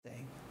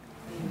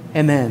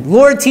Amen.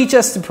 Lord, teach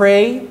us to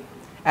pray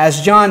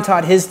as John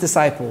taught his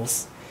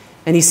disciples.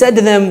 And he said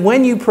to them,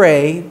 when you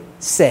pray,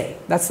 say.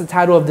 That's the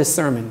title of this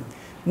sermon.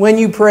 When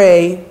you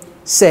pray,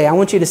 say. I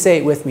want you to say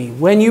it with me.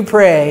 When you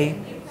pray,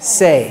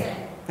 say.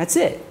 That's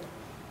it.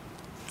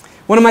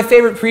 One of my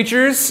favorite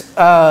preachers,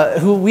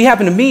 who we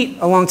happened to meet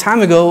a long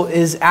time ago,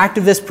 is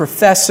activist,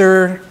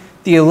 professor,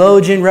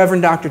 theologian,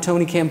 Reverend Dr.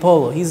 Tony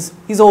Campolo.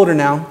 He's older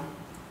now.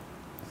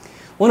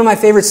 One of my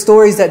favorite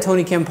stories that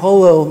Tony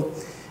Campolo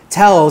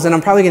tells, and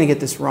I'm probably going to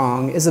get this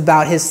wrong, is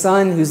about his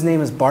son whose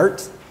name is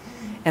Bart.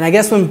 And I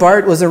guess when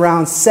Bart was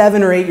around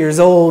 7 or 8 years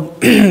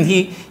old,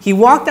 he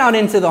walked out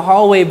into the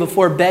hallway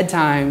before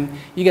bedtime.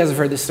 You guys have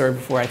heard this story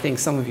before, I think,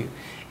 some of you.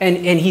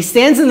 And he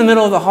stands in the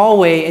middle of the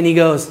hallway and he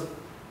goes,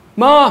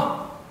 Ma,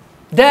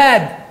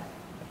 Dad,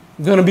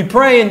 I'm going to be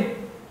praying.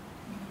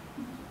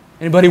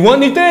 Anybody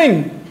want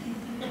anything?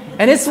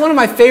 And it's one of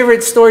my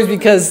favorite stories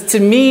because to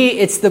me,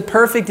 it's the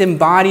perfect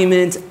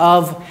embodiment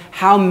of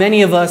how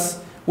many of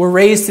us were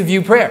raised to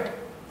view prayer.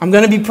 I'm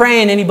going to be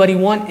praying. Anybody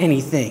want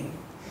anything?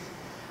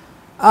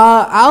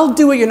 I'll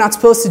do what you're not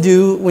supposed to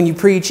do when you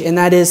preach, and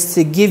that is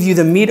to give you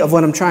the meat of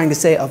what I'm trying to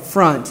say up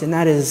front, and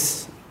that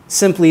is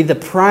simply the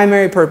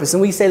primary purpose,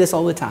 and we say this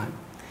all the time.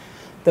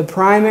 The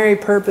primary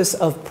purpose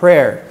of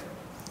prayer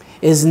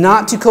is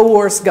not to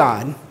coerce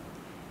God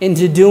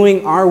into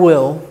doing our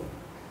will,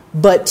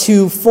 but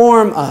to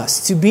form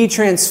us, to be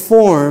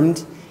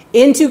transformed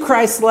into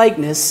Christ's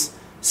likeness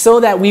so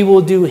that we will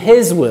do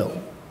His will.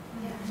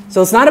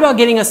 So it's not about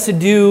getting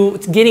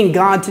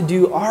God to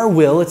do our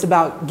will. It's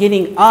about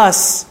getting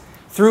us,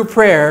 through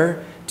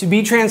prayer, to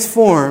be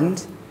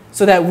transformed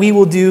so that we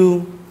will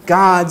do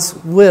God's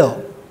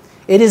will.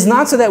 It is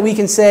not so that we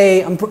can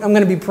say, I'm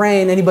going to be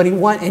praying, anybody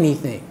want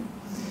anything?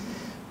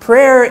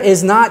 Prayer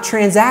is not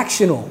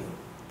transactional.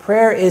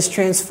 Prayer is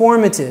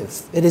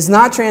transformative. It is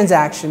not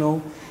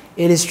transactional.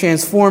 It is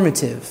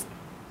transformative.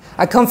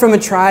 I come from a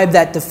tribe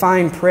that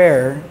defined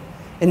prayer,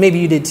 and maybe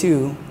you did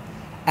too,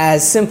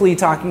 as simply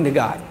talking to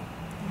God.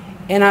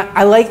 And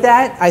I like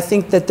that. I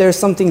think that there's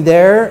something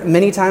there.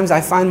 Many times I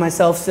find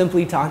myself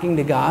simply talking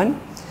to God.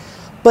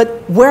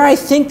 But where I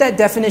think that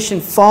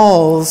definition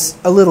falls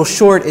a little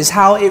short is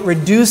how it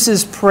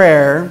reduces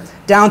prayer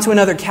down to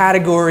another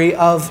category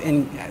of,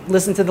 and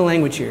listen to the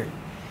language here,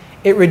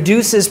 it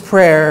reduces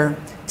prayer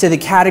to the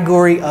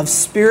category of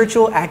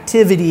spiritual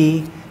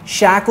activity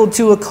shackled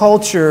to a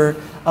culture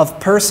of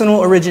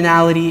personal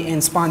originality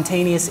and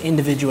spontaneous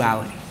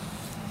individuality,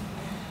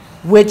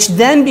 which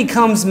then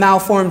becomes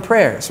malformed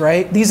prayers,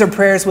 right? These are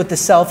prayers with the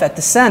self at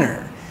the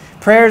center.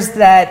 Prayers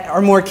that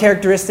are more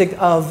characteristic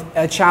of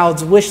a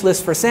child's wish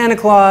list for Santa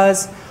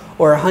Claus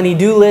or a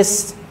honey-do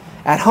list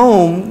at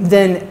home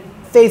than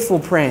faithful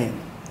praying.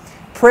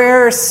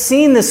 Prayer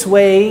seen this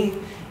way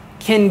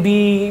can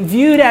be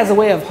viewed as a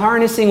way of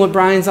harnessing what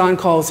Brian Zahn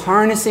calls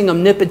harnessing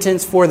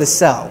omnipotence for the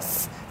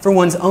self, for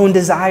one's own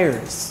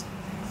desires.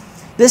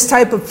 This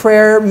type of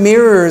prayer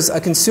mirrors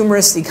a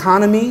consumerist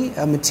economy,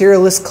 a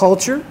materialist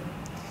culture.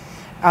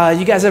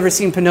 You guys ever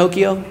seen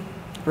Pinocchio?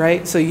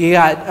 Right? So you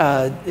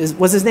got,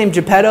 what's his name,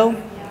 Geppetto?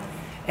 Yeah.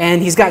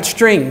 And he's got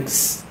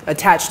strings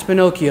attached to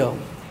Pinocchio.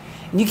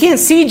 And you can't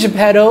see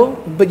Geppetto,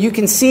 but you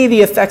can see the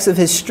effects of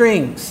his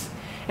strings.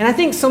 And I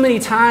think so many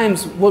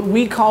times what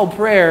we call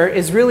prayer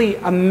is really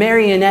a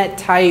marionette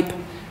type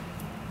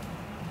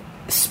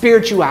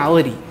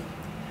spirituality,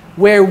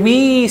 where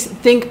we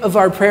think of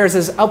our prayers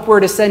as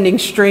upward ascending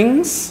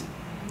strings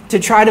to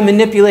try to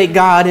manipulate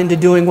God into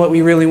doing what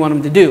we really want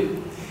him to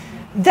do.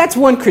 That's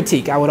one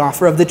critique I would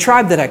offer of the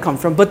tribe that I come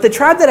from. But the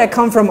tribe that I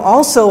come from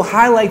also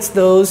highlights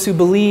those who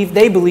believe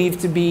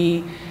to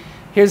be,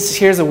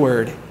 here's a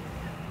word,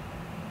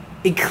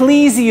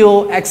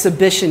 ecclesial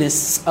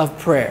exhibitionists of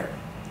prayer.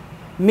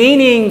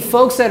 Meaning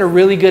folks that are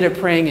really good at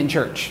praying in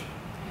church.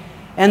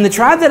 And the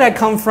tribe that I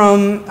come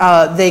from,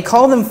 they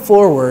call them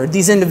forward,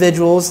 these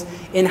individuals,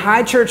 in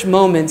high church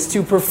moments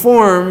to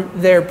perform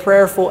their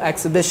prayerful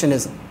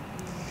exhibitionism.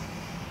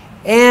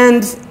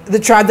 And the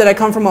tribe that I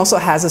come from also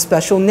has a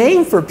special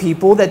name for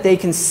people that they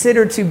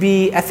consider to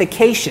be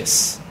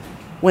efficacious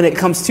when it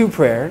comes to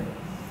prayer.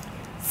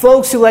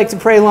 Folks who like to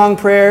pray long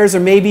prayers, or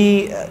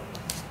maybe,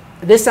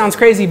 this sounds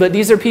crazy, but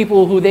these are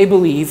people who they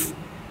believe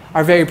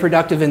are very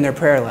productive in their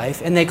prayer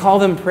life, and they call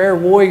them prayer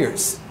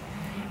warriors.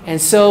 And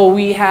so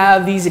we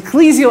have these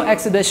ecclesial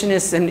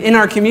exhibitionists, and in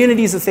our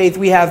communities of faith,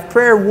 we have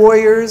prayer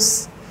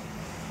warriors.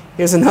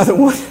 Here's another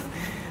one.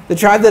 The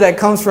tribe that I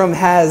come from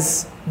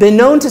has been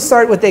known to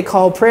start what they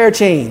call prayer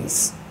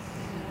chains,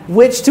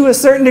 which to a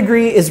certain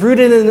degree is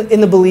rooted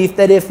in the belief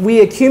that if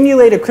we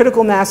accumulate a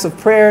critical mass of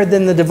prayer,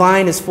 then the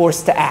divine is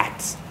forced to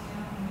act.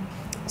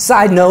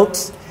 Side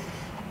note,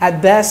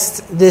 at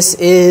best, this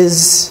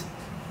is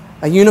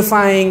a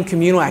unifying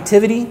communal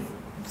activity,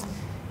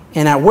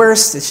 and at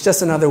worst, it's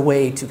just another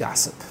way to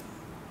gossip.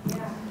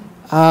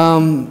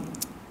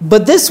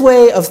 But this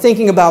way of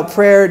thinking about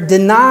prayer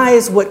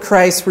denies what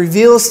Christ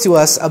reveals to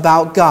us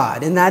about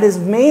God, and that is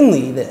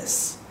mainly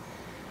this.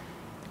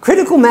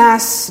 Critical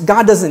mass,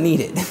 God doesn't need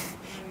it.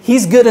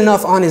 He's good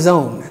enough on his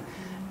own.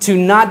 to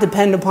not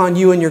depend upon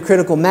you and your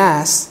critical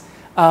mass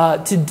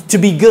to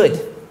be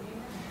good.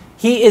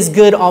 He is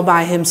good all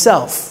by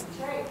himself.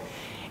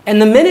 And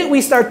the minute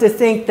we start to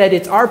think that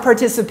it's our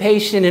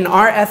participation and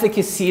our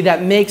efficacy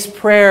that makes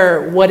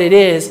prayer what it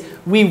is,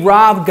 we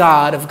rob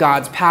God of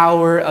God's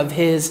power, of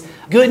his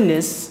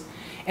goodness,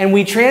 and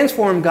we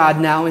transform God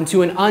now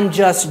into an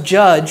unjust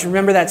judge.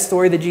 Remember that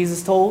story that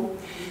Jesus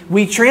told?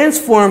 We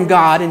transform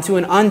God into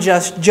an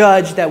unjust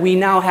judge that we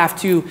now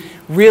have to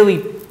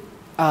really,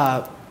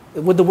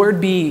 would the word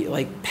be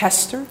like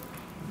pester?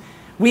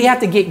 We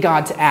have to get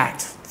God to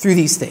act through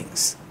these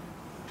things.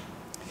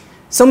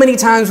 So many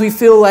times we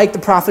feel like the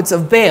prophets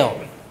of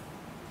Baal,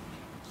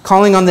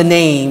 calling on the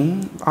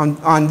name,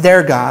 on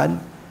their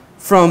God,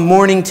 from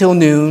morning till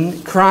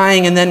noon,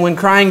 crying, and then when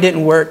crying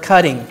didn't work,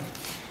 cutting.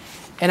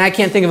 And I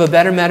can't think of a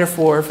better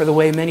metaphor for the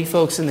way many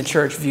folks in the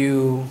church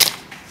view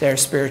their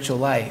spiritual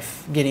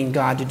life, getting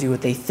God to do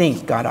what they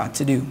think God ought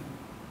to do.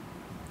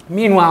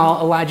 Meanwhile,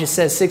 Elijah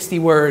says 60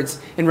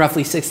 words in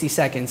roughly 60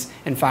 seconds,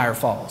 and fire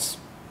falls.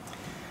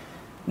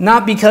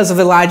 Not because of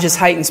Elijah's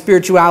heightened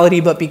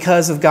spirituality, but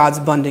because of God's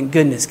abundant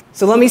goodness.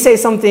 So let me say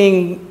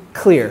something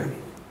clear,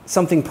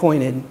 something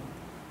pointed.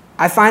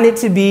 I find it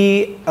to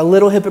be a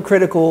little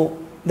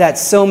hypocritical that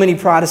so many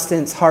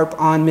Protestants harp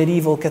on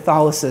medieval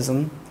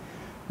Catholicism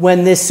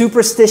when this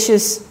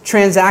superstitious,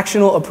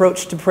 transactional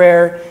approach to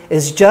prayer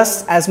is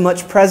just as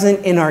much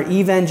present in our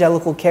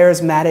evangelical,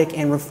 charismatic,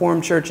 and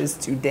Reformed churches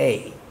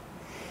today.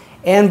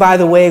 And by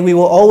the way, we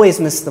will always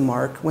miss the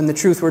mark when the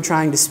truth we're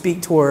trying to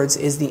speak towards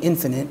is the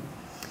infinite.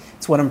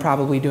 It's what I'm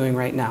probably doing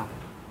right now.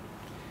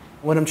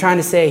 What I'm trying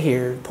to say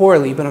here,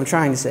 poorly, but I'm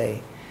trying to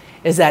say,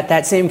 is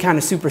that same kind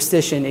of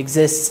superstition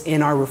exists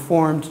in our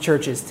Reformed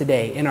churches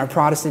today, in our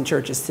Protestant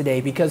churches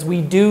today, because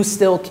we do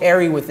still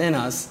carry within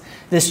us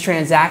this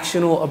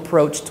transactional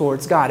approach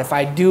towards God. If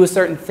I do a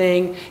certain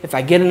thing, if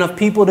I get enough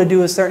people to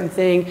do a certain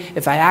thing,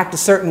 if I act a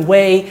certain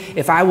way,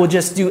 if I will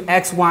just do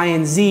X, Y,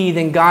 and Z,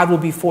 then God will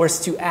be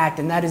forced to act.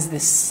 And that is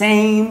the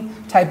same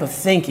type of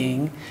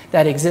thinking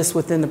that exists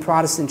within the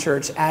Protestant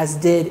church as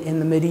did in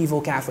the medieval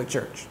Catholic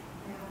Church.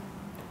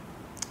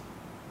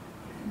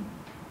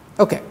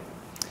 Okay.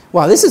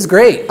 Wow, this is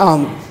great.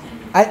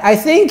 I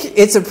think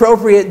it's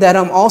appropriate that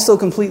I'm also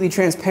completely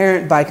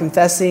transparent by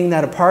confessing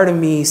that a part of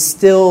me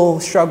still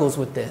struggles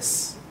with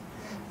this.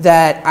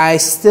 That I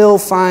still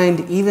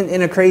find, even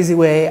in a crazy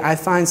way, I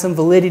find some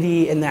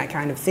validity in that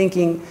kind of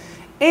thinking.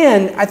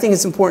 And I think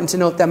it's important to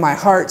note that my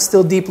heart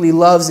still deeply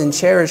loves and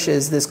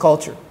cherishes this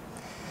culture.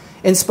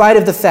 In spite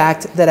of the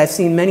fact that I've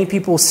seen many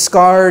people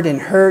scarred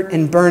and hurt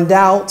and burned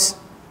out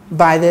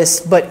by this,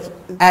 but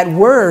at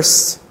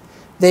worst,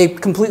 they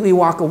completely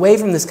walk away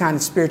from this kind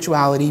of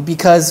spirituality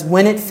because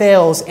when it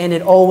fails, and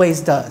it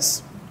always does,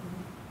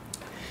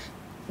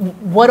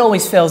 what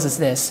always fails is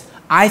this.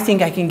 I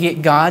think I can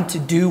get God to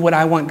do what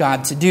I want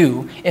God to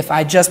do if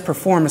I just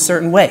perform a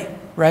certain way,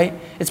 right?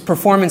 It's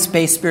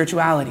performance-based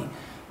spirituality.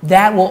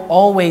 That will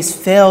always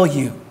fail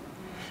you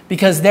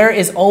because there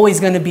is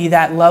always going to be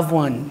that loved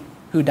one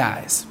who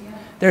dies.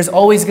 There's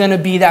always going to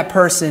be that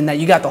person that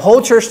you got the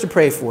whole church to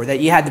pray for, that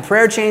you had the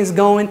prayer chains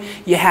going,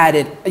 you had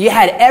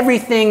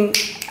everything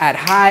at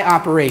high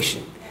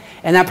operation,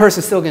 and that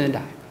person's still going to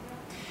die.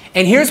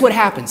 And here's what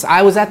happens.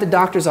 I was at the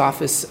doctor's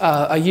office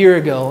a year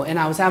ago, and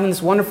I was having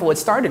this wonderful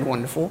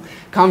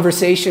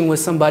conversation with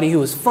somebody who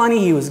was funny,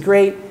 he was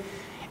great,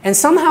 and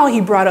somehow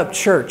he brought up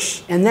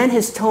church, and then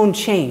his tone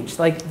changed,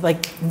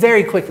 like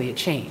very quickly it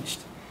changed.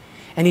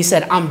 And he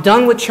said, I'm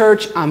done with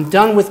church, I'm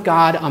done with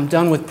God, I'm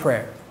done with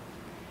prayer.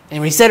 And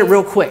when he said it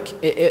real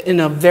quick, in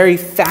a very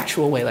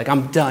factual way, like,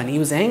 I'm done, he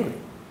was angry.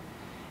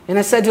 And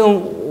I said to him,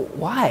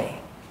 why?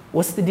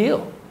 What's the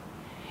deal?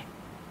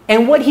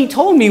 And what he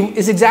told me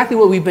is exactly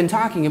what we've been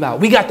talking about.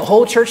 We got the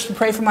whole church to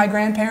pray for my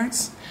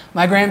grandparents.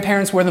 My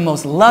grandparents were the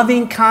most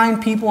loving,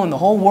 kind people in the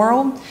whole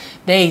world.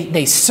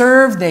 They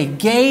served, they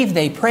gave,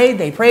 they prayed.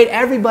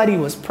 Everybody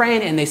was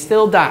praying, and they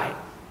still died.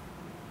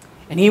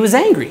 And he was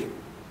angry.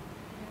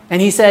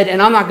 And he said,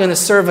 and I'm not going to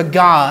serve a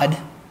God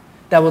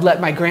that would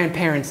let my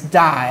grandparents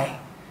die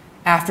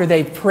after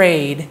they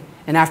prayed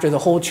and after the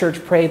whole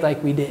church prayed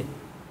like we did.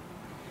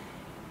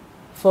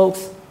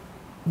 Folks,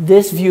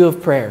 this view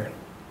of prayer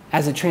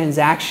as a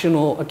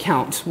transactional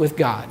account with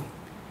God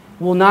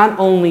will not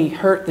only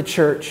hurt the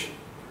church,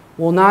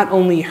 will not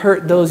only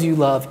hurt those you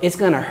love, it's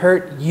going to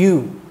hurt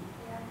you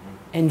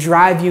and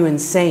drive you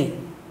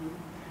insane.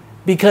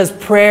 Because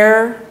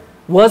prayer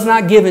was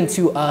not given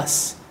to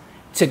us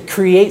to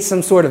create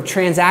some sort of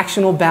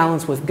transactional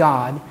balance with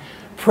God.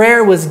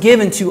 Prayer was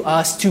given to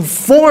us to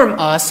form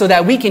us so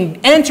that we can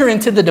enter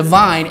into the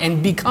divine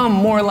and become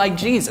more like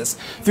Jesus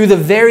through the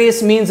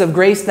various means of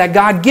grace that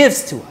God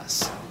gives to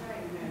us.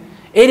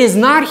 It is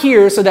not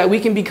here so that we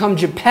can become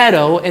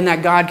Geppetto and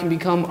that God can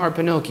become our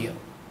Pinocchio.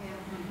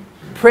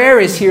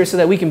 Prayer is here so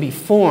that we can be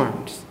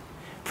formed.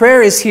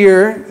 Prayer is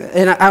here,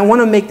 and I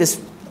want to make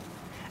this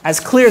as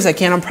clear as I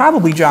can. I'm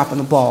probably dropping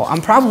the ball.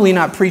 I'm probably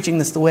not preaching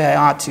this the way I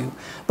ought to.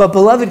 But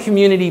beloved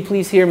community,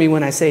 please hear me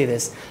when I say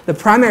this. The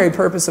primary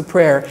purpose of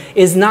prayer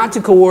is not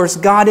to coerce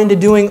God into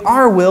doing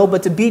our will,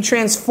 but to be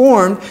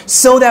transformed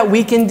so that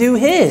we can do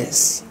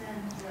His.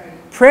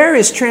 Prayer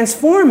is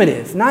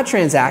transformative, not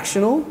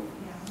transactional.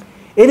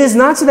 It is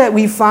not so that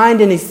we find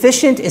an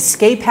efficient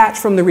escape hatch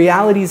from the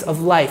realities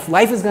of life.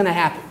 Life is going to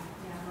happen.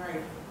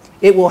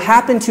 It will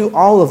happen to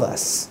all of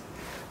us.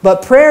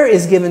 But prayer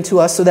is given to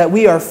us so that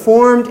we are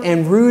formed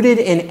and rooted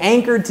and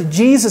anchored to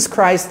Jesus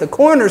Christ, the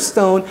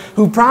cornerstone,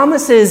 who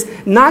promises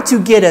not to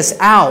get us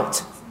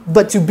out,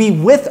 but to be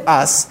with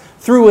us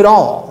through it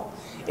all.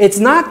 It's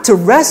not to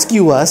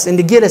rescue us and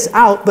to get us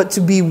out, but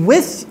to be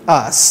with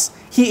us.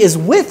 He is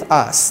with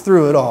us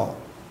through it all.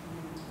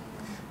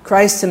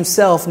 Christ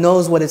Himself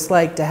knows what it's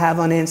like to have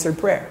unanswered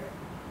prayer.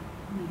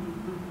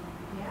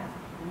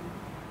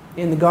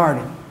 In the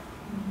garden,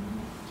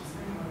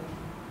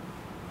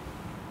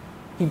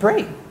 He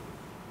prayed.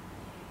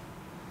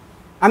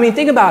 I mean,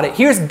 think about it.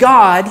 Here's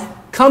God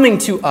coming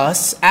to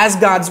us as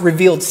God's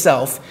revealed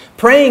self,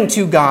 praying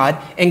to God,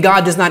 and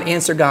God does not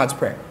answer God's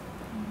prayer.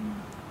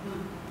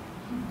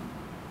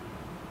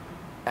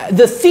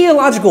 The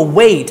theological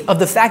weight of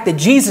the fact that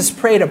Jesus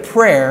prayed a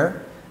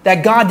prayer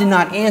that God did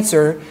not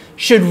answer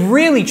should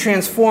really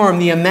transform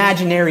the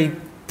imaginary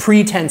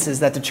pretenses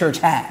that the church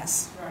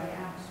has.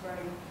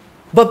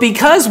 But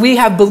because we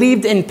have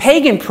believed in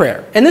pagan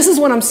prayer, and this is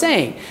what I'm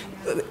saying,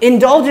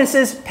 indulgence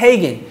is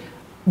pagan,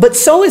 but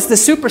so is the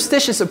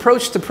superstitious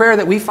approach to prayer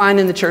that we find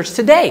in the church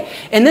today.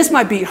 And this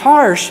might be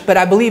harsh, but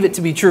I believe it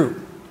to be true.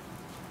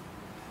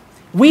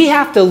 We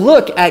have to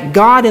look at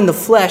God in the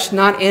flesh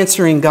not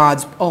answering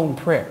God's own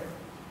prayer.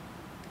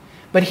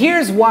 But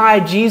here's why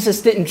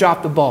Jesus didn't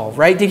drop the ball,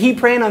 right? Did He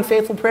pray an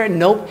unfaithful prayer?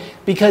 Nope.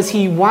 Because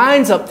He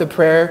winds up the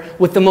prayer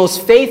with the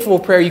most faithful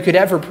prayer you could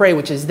ever pray,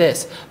 which is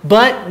this: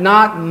 but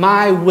not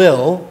my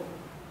will,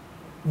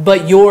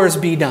 but yours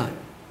be done.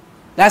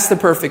 That's the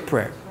perfect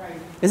prayer.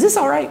 Is this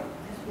all right?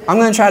 I'm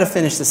going to try to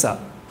finish this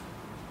up.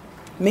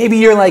 Maybe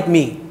you're like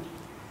me.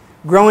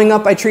 Growing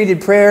up, I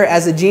treated prayer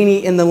as a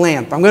genie in the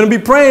lamp. I'm going to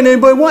be praying.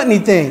 Anybody want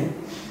anything?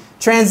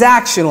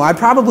 Transactional. I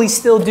probably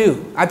still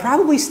do.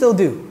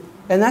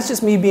 And that's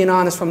just me being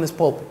honest from this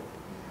pulpit.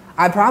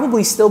 I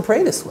probably still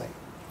pray this way.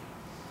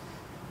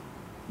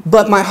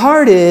 But my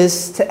heart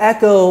is to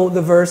echo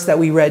the verse that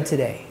we read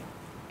today.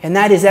 And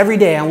that is, every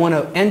day I want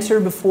to enter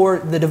before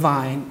the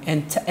divine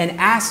and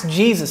ask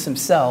Jesus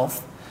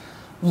Himself,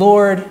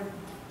 Lord,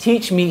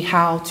 teach me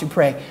how to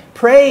pray.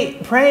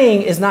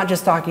 Praying is not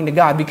just talking to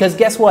God, because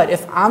guess what?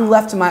 If I'm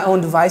left to my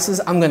own devices,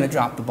 I'm going to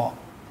drop the ball.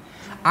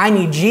 I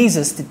need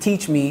Jesus to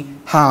teach me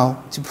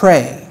how to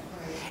pray.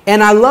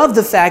 And I love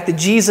the fact that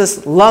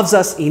Jesus loves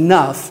us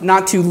enough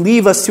not to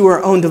leave us to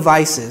our own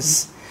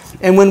devices.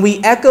 And when we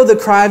echo the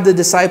cry of the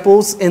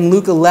disciples in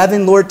Luke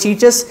 11, Lord,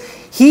 teach us,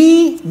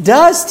 He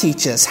does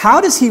teach us.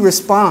 How does He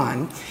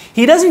respond?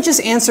 He doesn't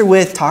just answer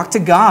with talk to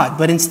God,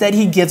 but instead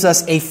He gives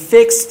us a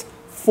fixed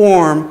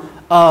form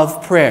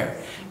of prayer.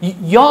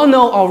 Y'all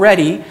know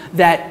already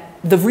that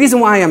the reason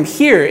why I'm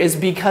here is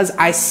because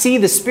I see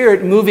the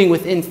Spirit moving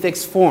within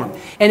fixed form.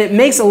 And it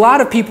makes a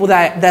lot of people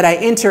that I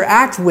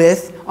interact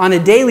with on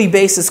a daily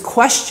basis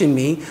question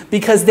me,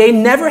 because they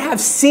never have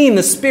seen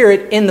the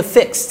Spirit in the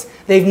fixed.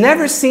 They've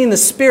never seen the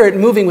Spirit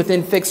moving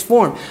within fixed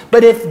form.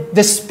 But if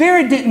the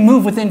Spirit didn't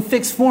move within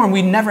fixed form,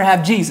 we'd never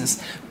have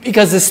Jesus.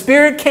 Because the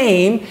Spirit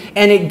came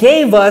and it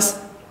gave us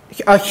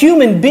a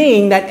human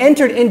being that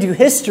entered into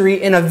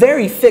history in a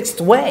very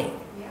fixed way.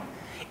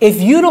 If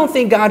you don't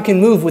think God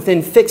can move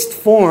within fixed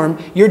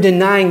form, you're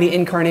denying the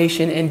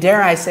incarnation, and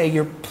dare I say,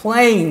 you're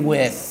playing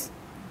with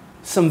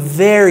some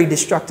very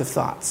destructive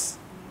thoughts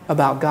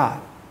about God.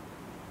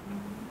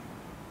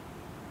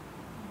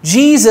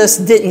 Jesus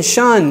didn't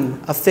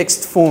shun a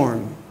fixed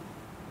form.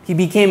 He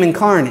became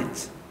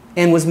incarnate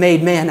and was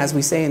made man, as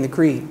we say in the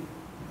Creed.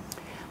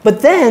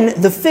 But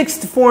then the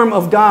fixed form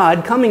of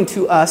God coming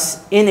to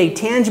us in a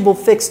tangible,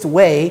 fixed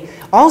way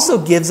also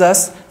gives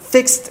us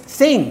fixed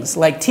things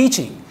like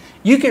teaching.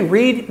 You can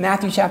read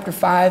Matthew chapter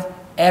 5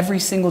 every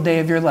single day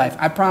of your life.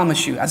 I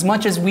promise you. As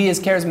much as we as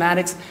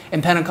charismatics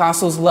and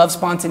Pentecostals love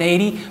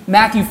spontaneity,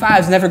 Matthew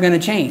 5 is never going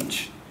to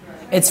change.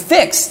 It's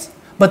fixed.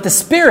 But the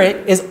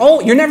Spirit is,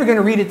 you're never going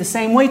to read it the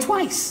same way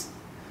twice.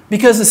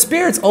 Because the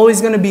Spirit's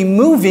always going to be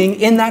moving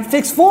in that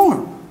fixed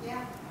form.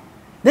 Yeah.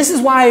 This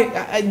is why,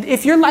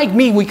 if you're like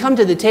me, we come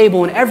to the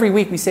table and every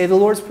week we say the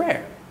Lord's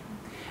Prayer.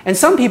 And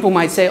some people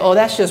might say, oh,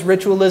 that's just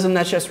ritualism,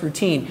 that's just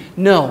routine.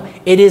 No,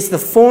 it is the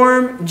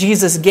form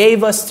Jesus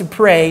gave us to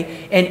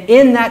pray, and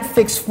in that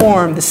fixed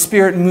form, the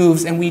Spirit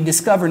moves and we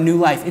discover new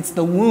life. It's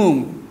the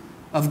womb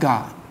of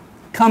God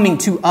coming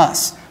to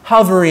us,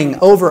 hovering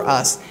over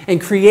us, and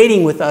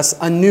creating with us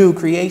a new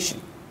creation.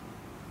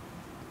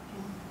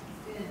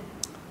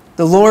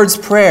 The Lord's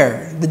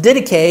Prayer, the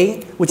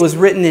Didache, which was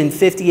written in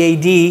 50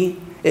 AD,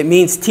 it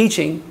means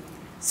teaching.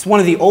 It's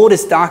one of the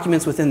oldest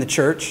documents within the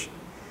church.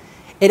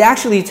 It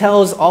actually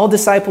tells all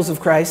disciples of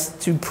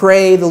Christ to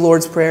pray the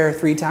Lord's Prayer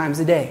 3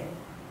 times a day.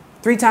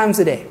 3 times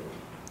a day.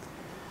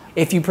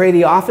 If you pray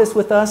the office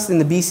with us in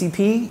the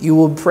BCP, you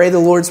will pray the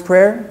Lord's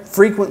Prayer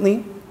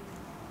frequently.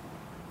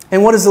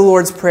 And what is the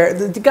Lord's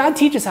Prayer? God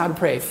teaches how to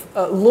pray.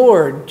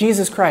 Lord,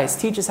 Jesus Christ,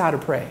 teach us how to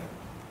pray.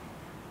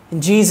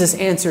 And Jesus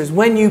answers,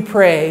 when you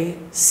pray,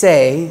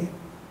 say,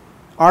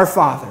 Our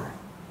Father.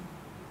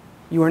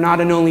 You are not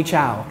an only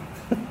child.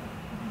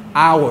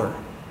 Our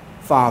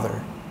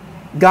Father.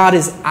 God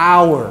is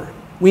our.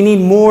 We need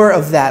more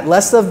of that.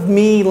 Less of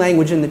me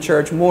language in the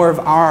church, more of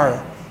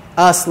our,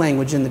 us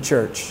language in the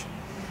church.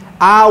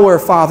 Our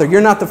Father.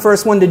 You're not the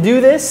first one to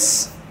do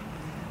this.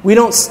 We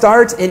don't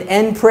start and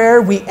end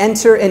prayer. We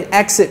enter and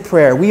exit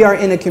prayer. We are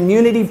in a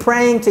community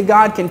praying to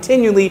God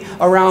continually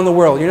around the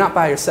world. You're not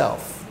by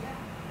yourself.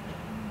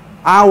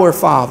 Our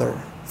Father.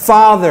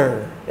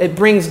 Father. It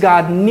brings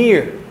God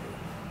near.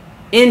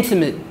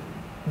 Intimate.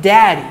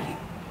 Daddy.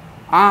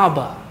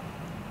 Abba.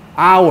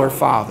 Our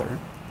Father.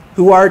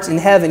 Who art in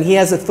heaven. He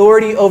has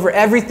authority over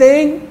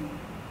everything.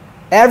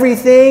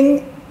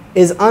 Everything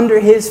is under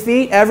his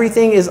feet.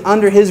 Everything is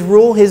under his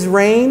rule, his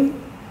reign.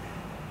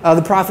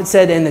 The prophet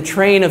said, and the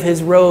train of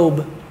his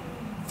robe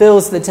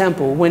fills the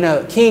temple. When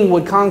a king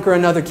would conquer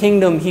another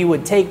kingdom, he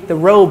would take the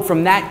robe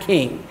from that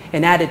king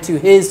and add it to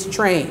his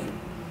train.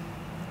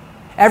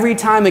 Every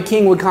time a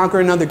king would conquer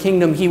another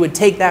kingdom, he would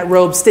take that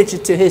robe, stitch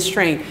it to his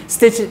train,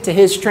 stitch it to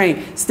his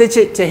train, stitch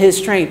it to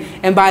his train.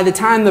 And by the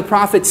time the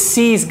prophet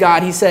sees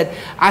God, he said,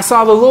 I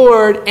saw the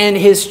Lord and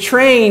his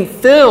train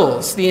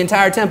fills the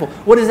entire temple.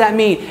 What does that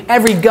mean?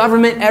 Every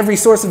government, every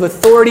source of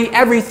authority,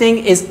 everything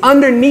is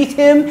underneath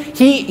him.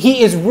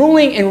 He is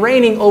ruling and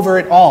reigning over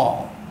it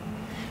all.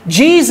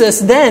 Jesus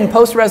then,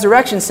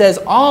 post-resurrection, says,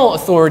 all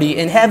authority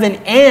in heaven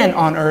and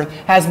on earth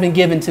has been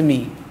given to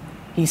me.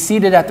 He's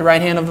seated at the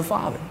right hand of the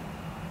Father.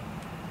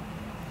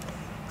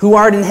 Who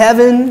art in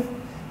heaven,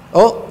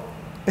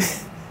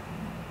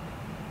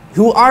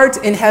 who art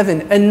in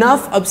heaven,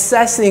 enough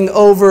obsessing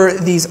over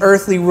these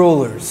earthly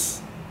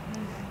rulers.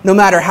 No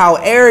matter how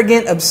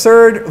arrogant,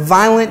 absurd,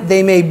 violent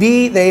they may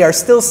be, they are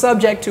still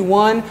subject to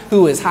one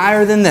who is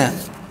higher than them.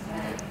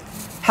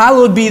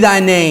 Hallowed be thy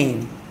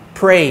name.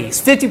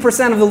 Praise.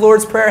 50% of the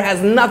Lord's Prayer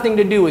has nothing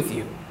to do with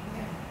you.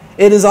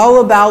 It is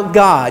all about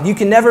God. You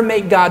can never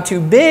make God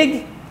too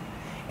big.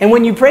 And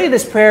when you pray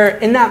this prayer,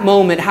 in that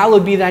moment,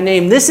 hallowed be thy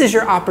name, this is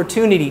your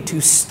opportunity to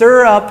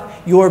stir up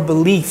your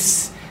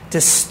beliefs,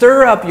 to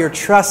stir up your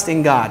trust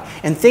in God,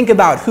 and think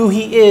about who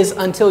he is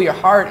until your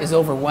heart is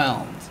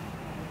overwhelmed.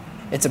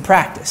 It's a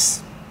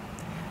practice.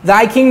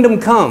 Thy kingdom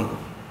come.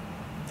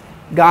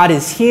 God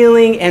is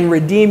healing and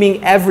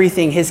redeeming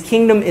everything. His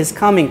kingdom is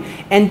coming.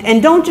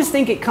 And don't just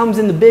think it comes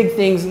in the big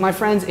things, my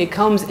friends. It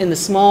comes in the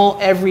small,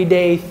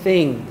 everyday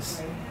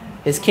things.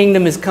 His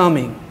kingdom is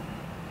coming.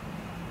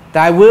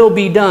 Thy will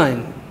be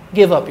done.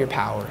 Give up your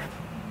power.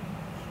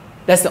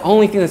 That's the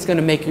only thing that's going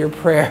to make your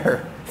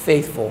prayer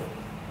faithful,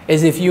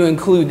 is if you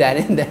include that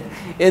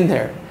in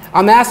there.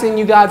 I'm asking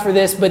you, God, for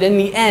this, but in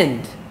the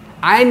end,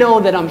 I know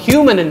that I'm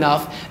human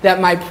enough that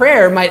my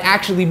prayer might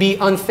actually be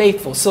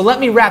unfaithful. So let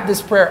me wrap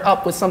this prayer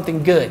up with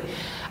something good.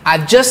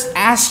 I've just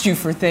asked you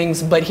for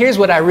things, but here's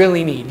what I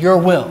really need. Your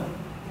will.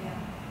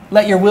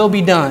 Let your will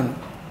be done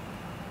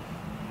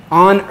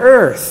on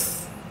earth.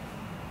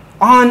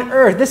 On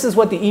earth. This is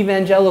what the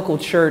evangelical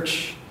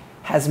church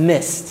has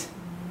missed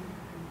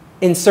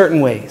in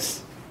certain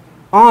ways.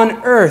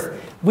 On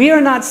earth. We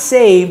are not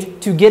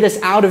saved to get us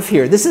out of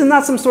here. This is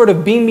not some sort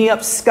of beam me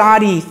up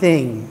Scotty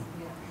thing.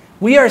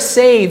 We are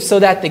saved so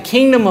that the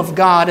kingdom of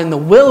God and the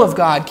will of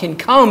God can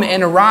come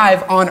and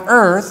arrive on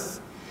earth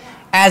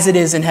as it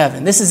is in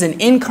heaven. This is an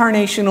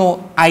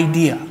incarnational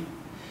idea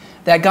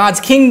that God's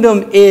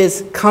kingdom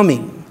is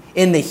coming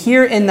in the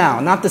here and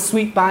now, not the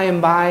sweet by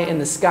and by in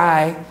the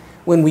sky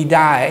when we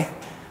die.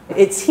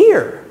 It's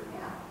here.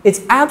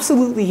 It's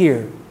absolutely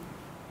here.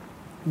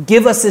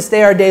 Give us this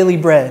day our daily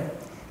bread.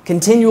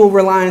 Continual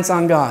reliance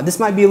on God. This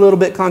might be a little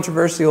bit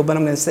controversial, but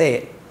I'm going to say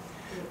it.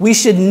 We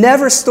should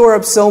never store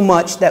up so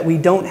much that we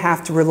don't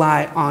have to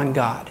rely on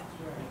God.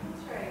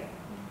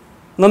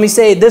 Let me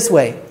say it this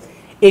way.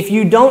 If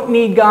you don't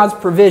need God's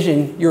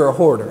provision, you're a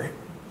hoarder.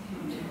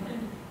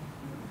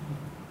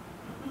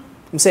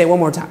 Let me say it one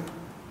more time.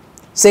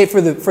 Say it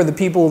for the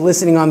people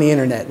listening on the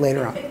internet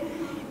later on.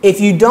 If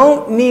you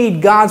don't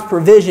need God's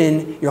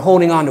provision, you're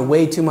holding on to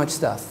way too much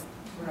stuff.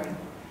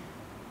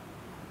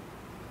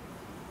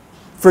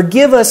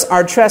 Forgive us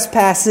our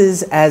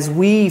trespasses as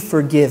we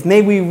forgive.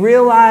 May we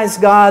realize,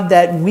 God,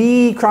 that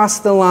we cross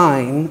the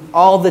line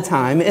all the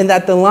time, and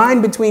that the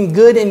line between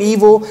good and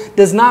evil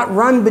does not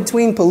run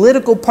between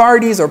political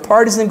parties or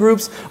partisan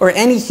groups or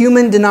any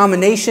human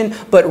denomination,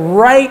 but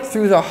right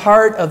through the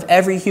heart of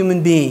every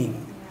human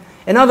being.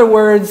 In other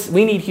words,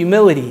 we need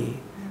humility.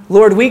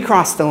 Lord, we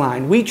cross the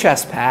line. We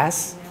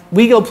trespass.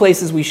 We go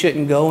places we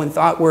shouldn't go in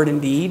thought, word,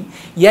 and deed.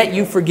 Yet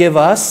you forgive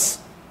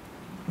us.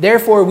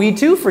 Therefore, we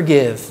too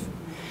forgive.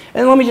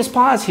 And let me just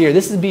pause here.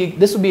 This would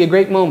be a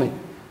great moment.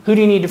 Who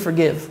do you need to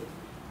forgive?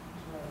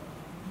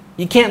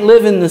 You can't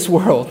live in this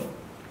world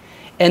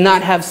and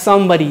not have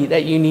somebody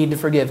that you need to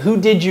forgive. Who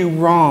did you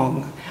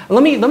wrong?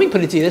 Let me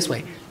put it to you this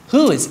way.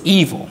 Who is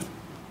evil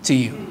to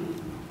you?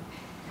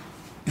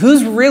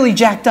 who's really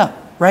jacked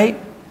up, right?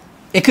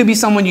 It could be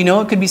someone you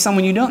know, it could be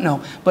someone you don't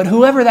know. But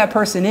whoever that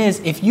person is,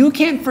 if you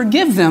can't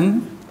forgive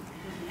them,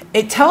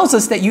 it tells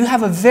us that you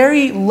have a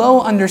very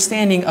low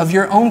understanding of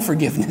your own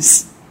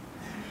forgiveness.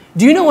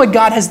 Do you know what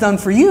God has done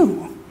for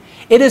you?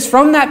 It is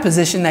from that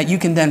position that you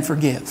can then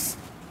forgive.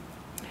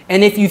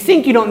 And if you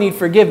think you don't need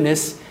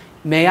forgiveness,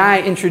 may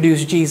I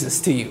introduce Jesus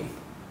to you?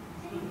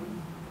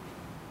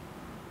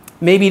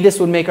 Maybe this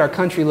would make our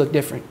country look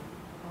different.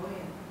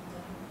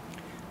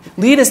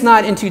 Lead us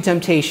not into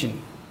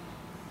temptation.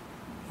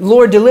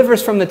 Lord, deliver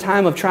us from the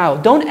time of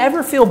trial. Don't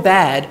ever feel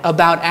bad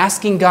about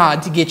asking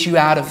God to get you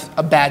out of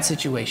a bad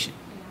situation.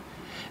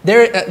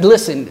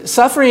 Listen,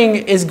 suffering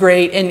is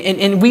great,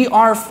 and we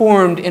are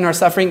formed in our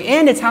suffering,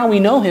 and it's how we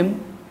know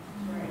Him.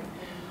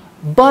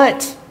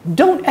 But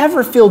don't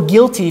ever feel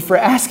guilty for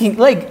asking.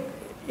 Like,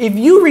 if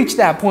you reach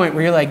that point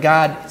where you're like,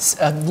 God,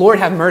 Lord,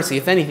 have mercy.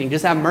 If anything,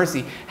 just have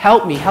mercy.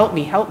 Help me, help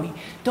me, help me.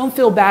 Don't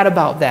feel bad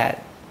about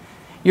that.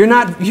 You're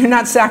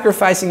not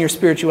sacrificing your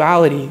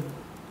spirituality.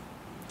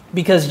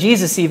 Because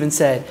Jesus even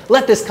said,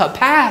 let this cup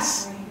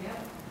pass.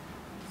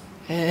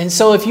 And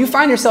so if you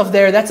find yourself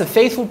there, that's a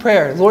faithful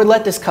prayer. Lord,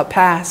 let this cup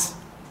pass.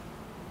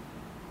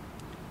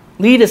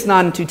 Lead us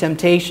not into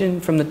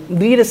temptation.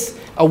 Lead us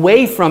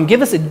away from,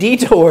 give us a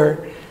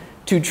detour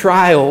to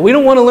trial. We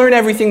don't want to learn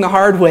everything the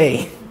hard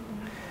way.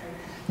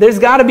 There's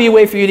got to be a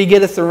way for you to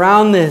get us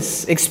around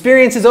this.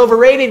 Experience is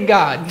overrated,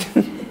 God.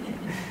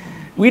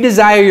 We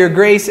desire your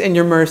grace and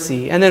your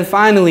mercy. And then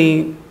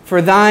finally,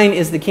 for thine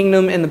is the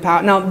kingdom and the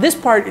power. Now, this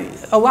part,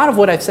 a lot of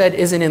what I've said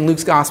isn't in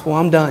Luke's gospel.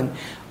 I'm done.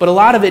 But a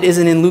lot of it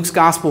isn't in Luke's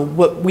gospel.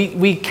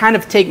 We kind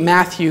of take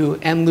Matthew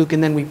and Luke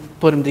and then we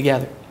put them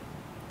together.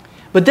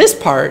 But this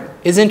part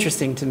is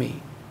interesting to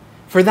me.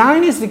 For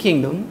thine is the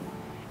kingdom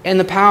and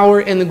the power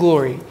and the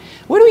glory.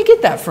 Where do we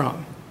get that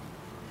from?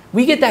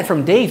 We get that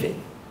from David.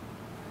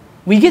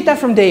 We get that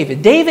from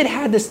David. David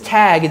had this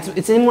tag.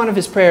 It's in one of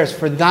his prayers.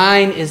 For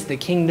thine is the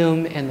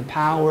kingdom and the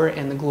power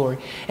and the glory.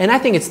 And I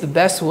think it's the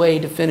best way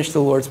to finish the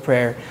Lord's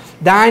Prayer.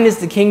 Thine is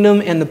the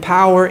kingdom and the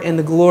power and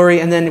the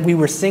glory. And then we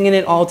were singing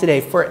it all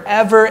today.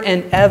 Forever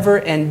and ever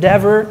and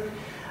ever.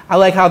 I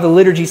like how the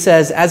liturgy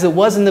says, as it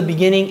was in the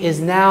beginning, is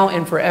now,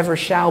 and forever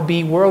shall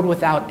be, world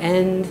without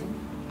end.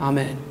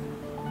 Amen.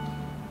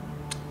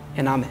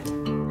 And amen.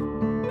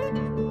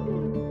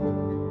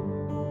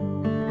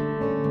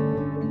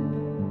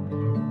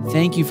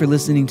 Thank you for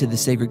listening to the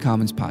Sacred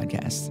Commons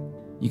podcast.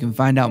 You can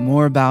find out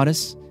more about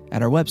us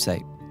at our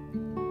website,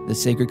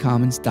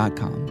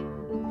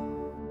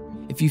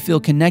 thesacredcommons.com. If you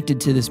feel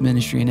connected to this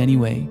ministry in any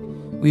way,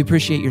 we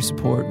appreciate your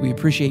support. We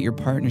appreciate your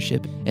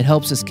partnership. It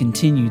helps us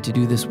continue to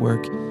do this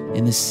work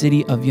in the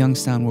city of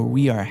Youngstown, where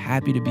we are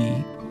happy to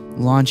be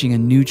launching a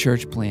new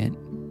church plant.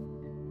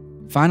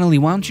 Finally,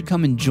 why don't you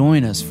come and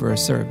join us for a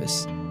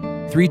service?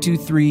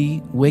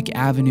 323 Wick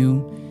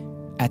Avenue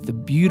at the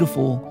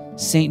beautiful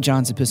St.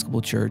 John's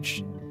Episcopal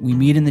Church. We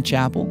meet in the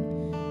chapel.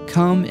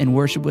 Come and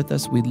worship with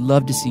us. We'd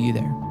love to see you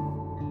there.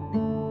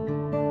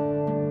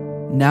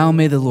 Now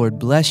may the Lord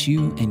bless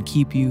you and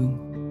keep you.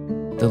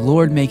 The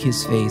Lord make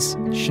his face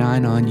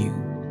shine on you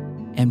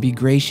and be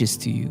gracious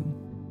to you.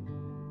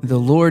 The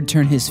Lord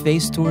turn his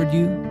face toward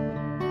you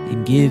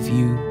and give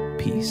you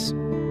peace.